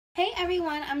Hey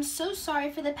everyone, I'm so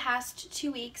sorry for the past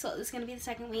 2 weeks, well this is going to be the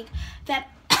second week, that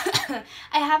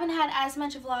I haven't had as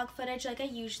much vlog footage like I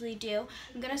usually do.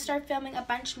 I'm going to start filming a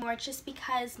bunch more just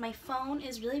because my phone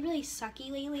is really sucky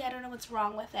lately. I don't know what's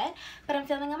wrong with it, but I'm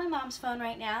filming on my mom's phone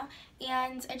right now,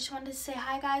 and I just wanted to say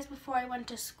hi guys before I went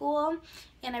to school,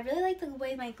 and I really like the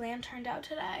way my glam turned out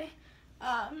today.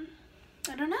 I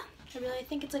don't know, I really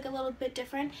think it's like a little bit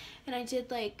different, and I did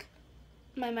like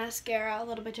my mascara a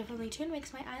little bit differently too. It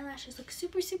makes my eyelashes look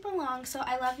super long. So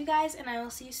I love you guys, and I will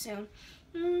see you soon.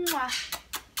 Mwah.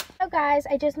 So guys,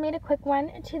 I just made a quick one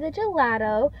to the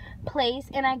gelato place,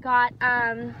 and I got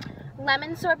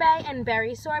lemon sorbet and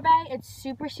berry sorbet. It's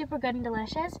super good and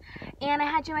delicious. And I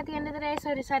had gym at the end of the day, so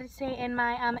I decided to stay in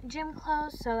my gym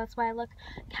clothes. So that's why I look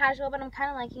casual, but I'm kind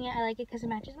of liking it. I like it because it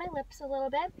matches my lips a little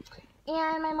bit.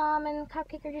 And my mom and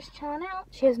Cupcake are just chilling out.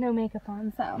 She has no makeup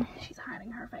on, so she's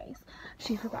hiding her face.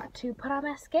 She forgot to put on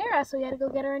mascara, so we had to go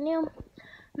get her a new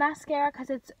mascara because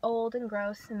it's old and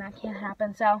gross, and that can't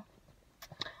happen. So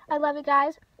I love you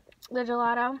guys. The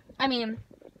gelato,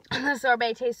 the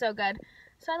sorbet tastes so good.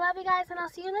 So I love you guys, and I'll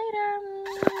see you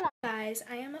later. Guys,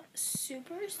 I am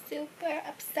super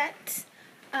upset.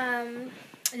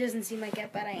 It doesn't seem like it,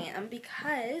 but I am,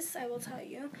 because I will tell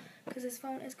you, because this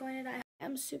phone is going to die.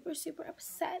 I'm super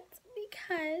upset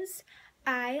because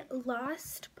I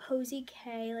lost Posy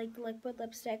K, like the liquid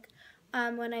lipstick,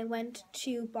 when I went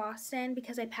to Boston,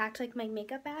 because I packed like my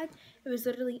makeup bag. It was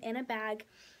literally in a bag,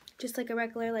 just like a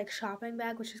regular like shopping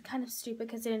bag, which is kind of stupid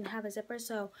because it didn't have a zipper.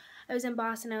 So I was in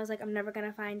Boston, I was like, I'm never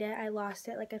gonna find it. I lost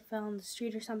it, like I fell on the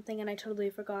street or something, and I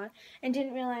totally forgot and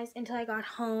didn't realize until I got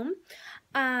home.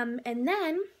 And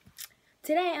then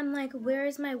today I'm like, where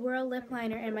is my Whirl lip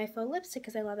liner and my faux lipstick,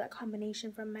 because I love that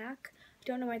combination from MAC.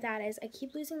 Don't know where that is. I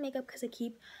keep losing makeup because I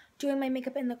keep doing my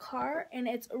makeup in the car, and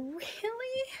it's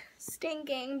really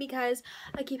stinking because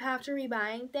I keep having to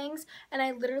rebuying things. And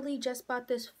I literally just bought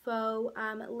this faux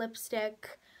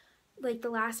lipstick like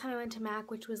the last time I went to MAC,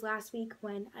 which was last week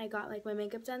when I got like my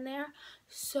makeup done there.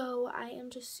 So I am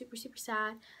just super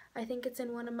sad. I think it's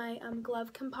in one of my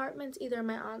glove compartments, either in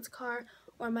my aunt's car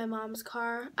or my mom's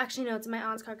car. Actually no, it's in my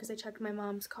aunt's car because I checked my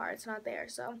mom's car. It's not there.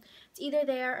 So it's either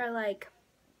there or like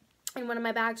in one of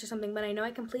my bags or something, but I know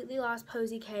I completely lost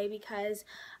Posy K because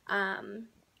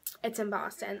it's in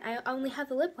Boston. I only have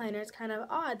the lip liner. It's kind of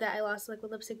odd that I lost the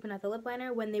liquid lipstick but not the lip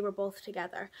liner when they were both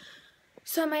together.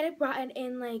 So I might have brought it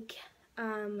in like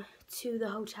to the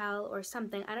hotel or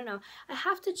something. I don't know. I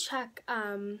have to check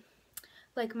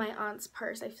like my aunt's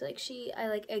purse. I feel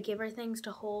like I give her things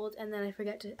to hold and then I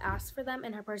forget to ask for them,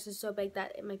 and her purse is so big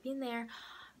that it might be in there.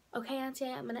 Okay, Auntie,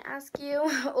 I'm gonna ask you.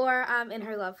 Or in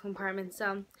her glove compartment.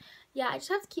 So yeah, I just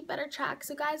have to keep better track.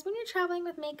 So guys, when you're traveling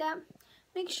with makeup,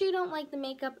 make sure you don't like the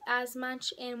makeup as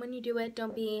much, and when you do it,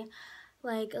 don't be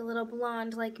like a little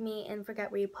blonde like me and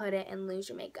forget where you put it and lose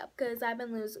your makeup, because I've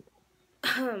been losing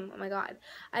oh my god,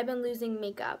 I've been losing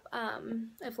makeup.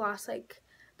 I've lost like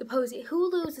the Posy.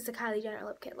 Who loses a Kylie Jenner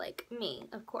lip kit? Like me,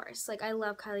 of course. Like I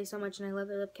love Kylie so much and I love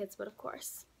their lip kits, but of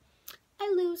course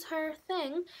I lose her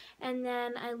thing, and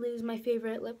then I lose my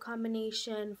favorite lip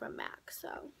combination from MAC.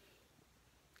 So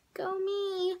go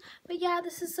me. But yeah,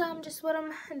 this is just what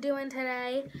I'm doing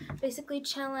today, basically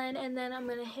chilling, and then I'm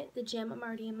gonna hit the gym. I'm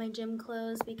already in my gym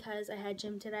clothes because I had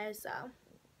gym today, so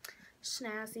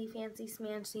snazzy, fancy,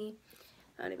 smancy.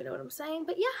 I don't even know what I'm saying,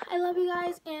 but yeah, I love you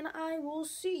guys, and I will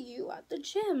see you at the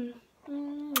gym.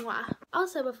 Mwah.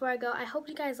 Also, before I go, I hope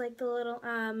you guys like the little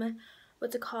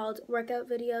what's it called, workout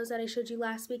videos that I showed you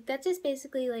last week. That's just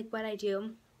basically like what I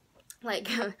do, like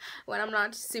when I'm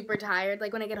not super tired,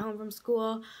 like when I get home from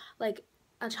school. Like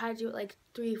I'll try to do it like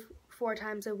 3-4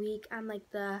 times a week. Like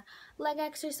the leg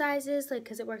exercises, like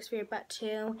because it works for your butt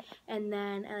too. And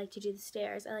then I like to do the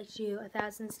stairs. I like to do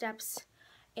 1,000 steps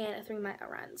and a 3-mile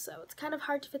run. So it's kind of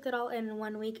hard to fit that all in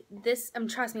 1 week. This,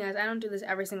 trust me guys, I don't do this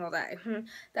every single day.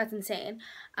 That's insane.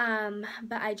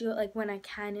 But I do it like when I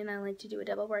can, and I like to do a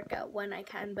double workout when I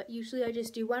can. But usually I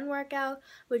just do one workout,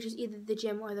 which is either the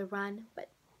gym or the run. But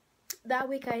that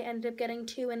week I ended up getting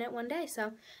 2 in it one day,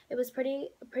 so it was a pretty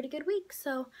good week.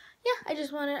 So yeah,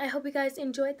 I hope you guys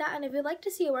enjoyed that, and if you'd like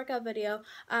to see a workout video,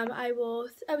 I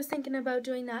was thinking about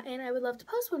doing that, and I would love to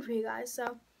post one for you guys.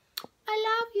 So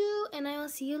I love you, and I will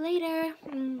see you later.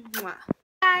 Mwah.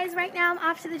 Guys, right now I'm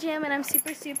off to the gym, and I'm super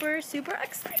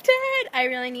excited. I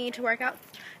really need to work out.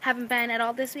 Haven't been at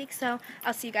all this week, so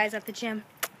I'll see you guys at the gym.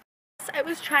 I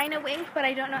was trying to wink, but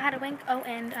I don't know how to wink. Oh,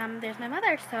 and there's my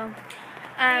mother, so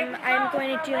I'm going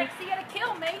to do. Lexi, you gotta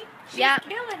kill me. She's yeah,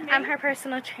 killing me. I'm her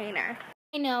personal trainer.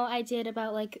 I know I did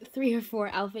about like 3 or 4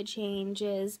 outfit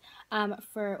changes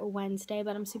for Wednesday,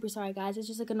 but I'm super sorry guys. It's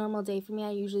just like a normal day for me.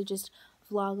 I usually just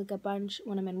vlog like a bunch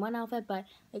when I'm in one outfit, but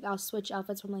like I'll switch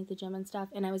outfits from like the gym and stuff,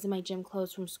 and I was in my gym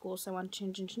clothes from school, so I want to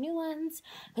change into new ones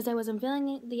because I wasn't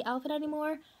feeling the outfit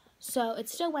anymore. So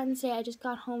it's still Wednesday. I just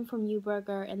got home from U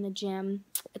Burger in the gym.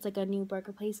 It's like a new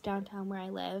burger place downtown where I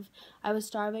live. I was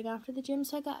starving after the gym,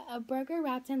 so I got a burger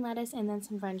wrapped in lettuce and then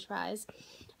some french fries.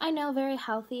 I know, very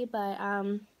healthy, but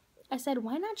I said,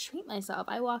 why not treat myself?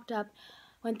 I walked up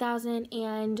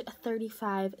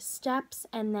 1,035 steps,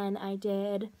 and then I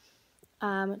did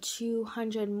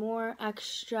 200 more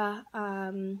extra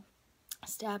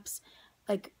steps,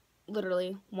 like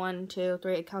literally 1, 2,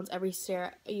 3, it counts every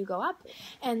stair you go up.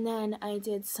 And then I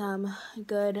did some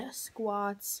good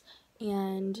squats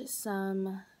and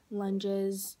some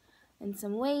lunges and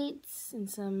some weights and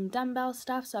some dumbbell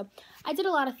stuff. So I did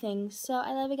a lot of things. So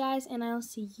I love you guys, and I'll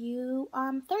see you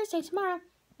Thursday, tomorrow.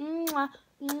 Mwah.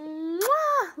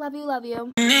 Mwah. Love you, love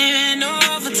you. Putting in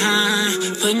overtime,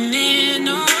 putting in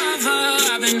over.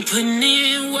 I've been putting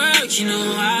in work, you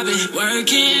know I've been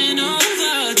working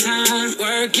overtime,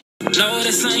 working. Lord,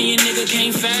 that son, you nigga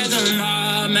can't fathom,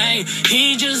 man.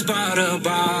 He just bought a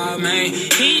bar, man.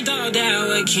 He thought that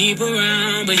would keep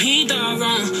around, but he thought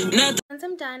wrong. Nothing. Once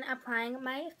I'm done applying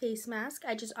my face mask,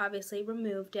 I just obviously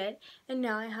removed it, and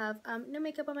now I have no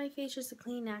makeup on my face, just a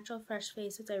clean, natural, fresh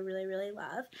face, which I really, really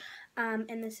love.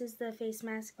 And this is the face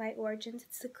mask by Origins.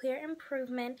 It's the Clear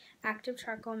Improvement Active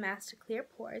Charcoal Mask to Clear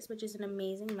Pores, which is an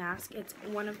amazing mask. It's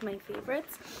one of my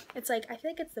favorites. It's like, I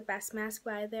feel like it's the best mask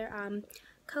by their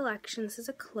collection. This is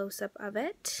a close-up of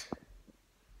it.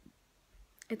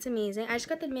 It's amazing. I just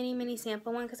got the mini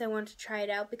sample one because I wanted to try it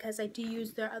out, because I do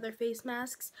use their other face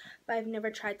masks, but I've never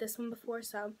tried this one before,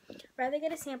 so rather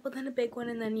get a sample than a big one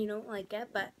and then you don't like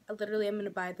it. But literally I'm going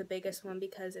to buy the biggest one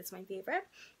because it's my favorite.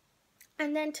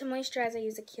 And then to moisturize, I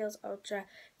use a Kiehl's Ultra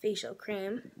Facial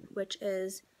Cream, which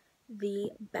is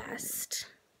the best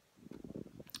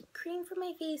cream for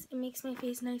my face. It makes my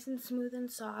face nice and smooth and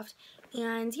soft,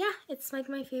 and yeah, it's like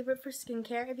my favorite for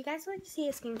skincare. If you guys would like to see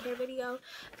a skincare video,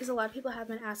 because a lot of people have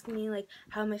been asking me like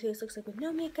how my face looks like with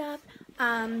no makeup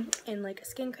and like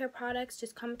skincare products,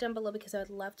 just comment down below because I would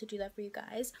love to do that for you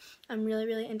guys. I'm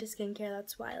really into skincare.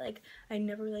 That's why like I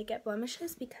never really get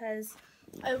blemishes, because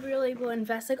I really will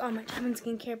invest like all my time in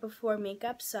skincare before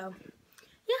makeup. So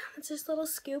yeah, that's just a little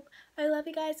scoop. I love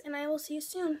you guys, and I will see you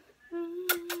soon.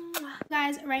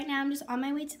 Guys, right now I'm just on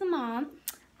my way to the mall.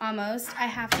 Almost. I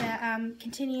have to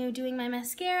continue doing my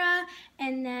mascara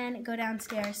and then go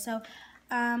downstairs. So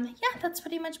yeah, that's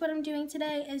pretty much what I'm doing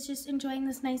today, is just enjoying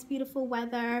this nice beautiful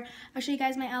weather. I'll show you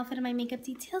guys my outfit and my makeup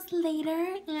details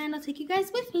later, and I'll take you guys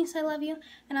with me. So I love you,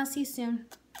 and I'll see you soon.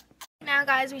 Now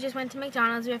guys, we just went to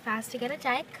McDonald's. We were fast to get a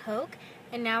Diet Coke,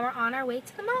 and now we're on our way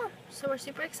to the mall. So we're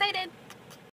super excited.